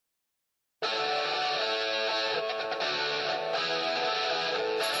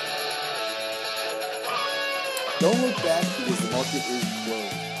Don't look back because the market is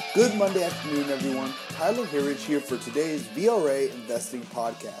closed. Good Monday afternoon, everyone. Tyler Herridge here for today's VRA Investing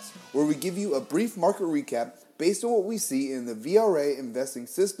Podcast, where we give you a brief market recap based on what we see in the VRA investing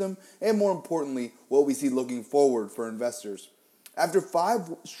system and, more importantly, what we see looking forward for investors. After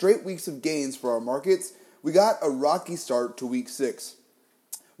 5 straight weeks of gains for our markets, we got a rocky start to week 6.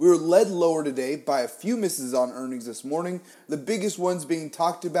 We were led lower today by a few misses on earnings this morning, the biggest ones being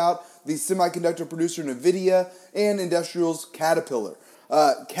talked about, the semiconductor producer Nvidia and industrials Caterpillar.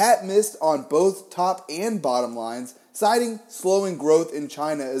 CAT missed on both top and bottom lines, citing slowing growth in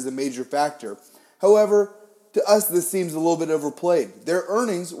China as a major factor. However, to us this seems a little bit overplayed. Their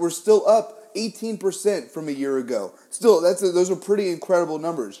earnings were still up 18% from a year ago. Still, those are pretty incredible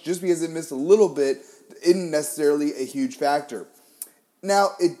numbers. Just because it missed a little bit isn't necessarily a huge factor.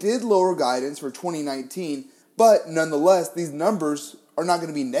 Now, it did lower guidance for 2019, but nonetheless, these numbers are not going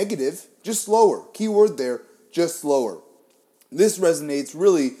to be negative, just slower. Keyword there, just slower. This resonates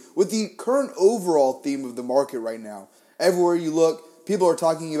really with the current overall theme of the market right now. Everywhere you look, people are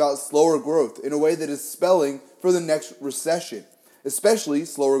talking about slower growth in a way that is spelling for the next recession, especially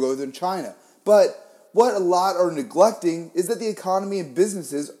slower growth in China. But what a lot are neglecting is that the economy and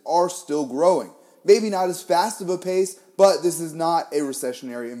businesses are still growing. Maybe not as fast of a pace, but this is not a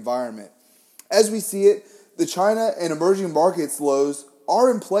recessionary environment. As we see it, the China and emerging markets lows are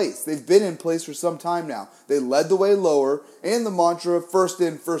in place. They've been in place for some time now. They led the way lower, and the mantra first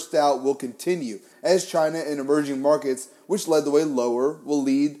in, first out will continue, as China and emerging markets, which led the way lower, will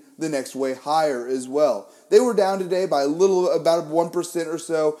lead the next way higher as well. They were down today by about 1% or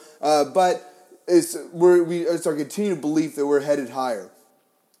so, but it's our continued belief that we're headed higher.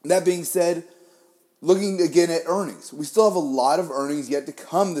 That being said, looking again at earnings, we still have a lot of earnings yet to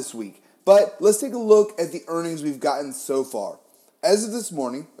come this week, but let's take a look at the earnings we've gotten so far. As of this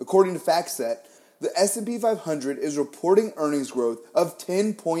morning, according to FactSet, the S&P 500 is reporting earnings growth of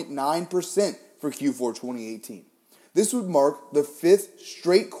 10.9% for Q4 2018. This would mark the 5th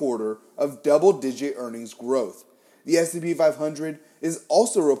straight quarter of double-digit earnings growth. The S&P 500 is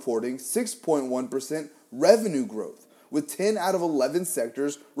also reporting 6.1% revenue growth, with 10 out of 11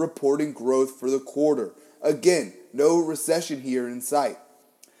 sectors reporting growth for the quarter. Again, no recession here in sight.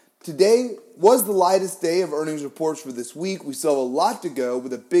 Today was the lightest day of earnings reports for this week. We still have a lot to go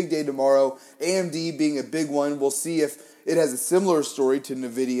with a big day tomorrow, AMD being a big one. We'll see if it has a similar story to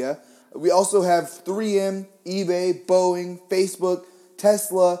Nvidia. We also have 3M, eBay, Boeing, Facebook,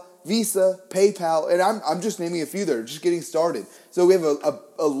 Tesla, Visa, PayPal, and I'm just naming a few there, just getting started. So we have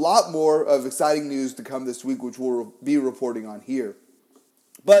a lot more of exciting news to come this week, which we'll be reporting on here.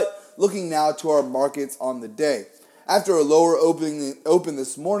 But looking now to our markets on the day. After a lower open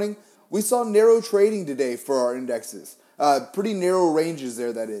this morning, we saw narrow trading today for our indexes. Pretty narrow ranges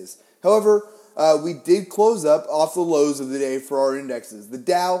there, that is. However, we did close up off the lows of the day for our indexes. The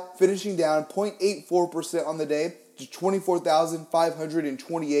Dow finishing down 0.84% on the day to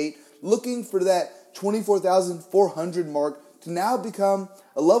 24,528, looking for that 24,400 mark to now become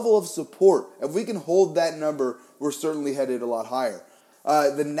a level of support. If we can hold that number, we're certainly headed a lot higher.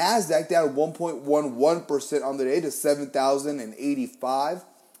 The NASDAQ down 1.11% on the day to 7,085.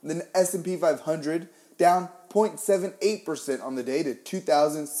 The S&P 500 down 0.78% on the day to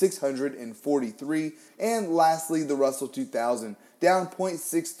 2,643. And lastly, the Russell 2000 down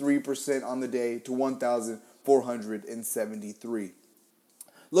 0.63% on the day to 1,473.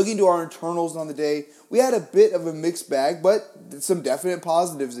 Looking to our internals on the day, we had a bit of a mixed bag, but some definite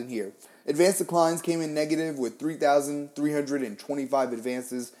positives in here. Advanced declines came in negative with 3,325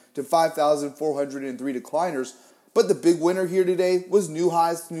 advances to 5,403 decliners, but the big winner here today was new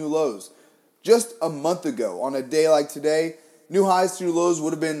highs to new lows. Just a month ago, on a day like today, new highs to new lows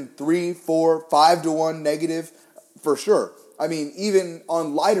would have been 3, 4, 5 to 1 negative for sure. I mean, even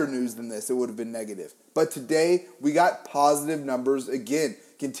on lighter news than this, it would have been negative. But today, we got positive numbers again,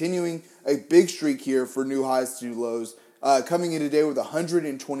 continuing a big streak here for new highs to new lows. Coming in today with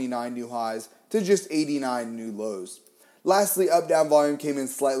 129 new highs to just 89 new lows. Lastly, up-down volume came in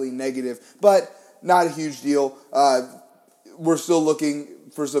slightly negative, but not a huge deal. We're still looking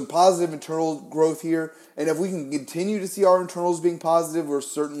for some positive internal growth here, and if we can continue to see our internals being positive, we'll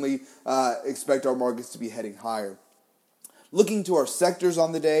certainly expect our markets to be heading higher. Looking to our sectors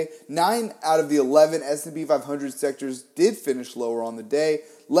on the day, 9 out of the 11 S&P 500 sectors did finish lower on the day,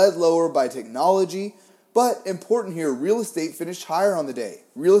 led lower by technology. But important here, real estate finished higher on the day.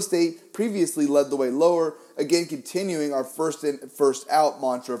 Real estate previously led the way lower, again continuing our first in, first out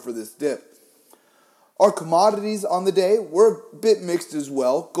mantra for this dip. Our commodities on the day were a bit mixed as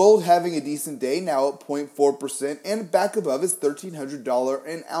well. Gold having a decent day, now up 0.4% and back above its $1,300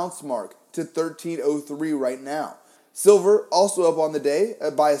 an ounce mark. to $13.03 right now. Silver also up on the day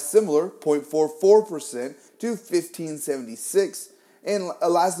by a similar 0.44% to $15.76. And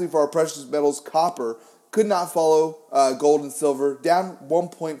lastly, for our precious metals, copper could not follow gold and silver, down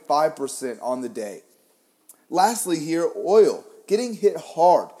 1.5% on the day. Lastly here, oil getting hit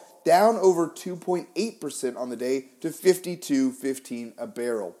hard, down over 2.8% on the day to $52.15 a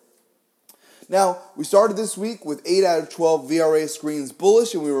barrel. Now, we started this week with 8 out of 12 VRA screens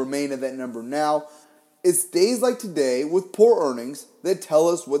bullish, and we remain at that number now. It's days like today with poor earnings that tell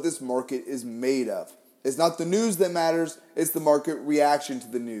us what this market is made of. It's not the news that matters, it's the market reaction to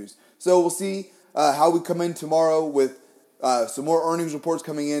the news. So we'll see how we come in tomorrow with some more earnings reports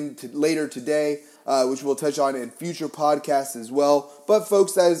coming in later today, which we'll touch on in future podcasts as well. But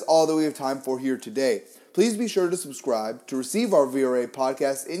folks, that is all that we have time for here today. Please be sure to subscribe to receive our VRA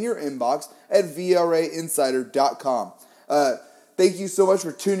podcast in your inbox at VRAinsider.com. Thank you so much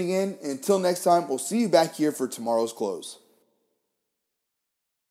for tuning in. Until next time, we'll see you back here for tomorrow's close.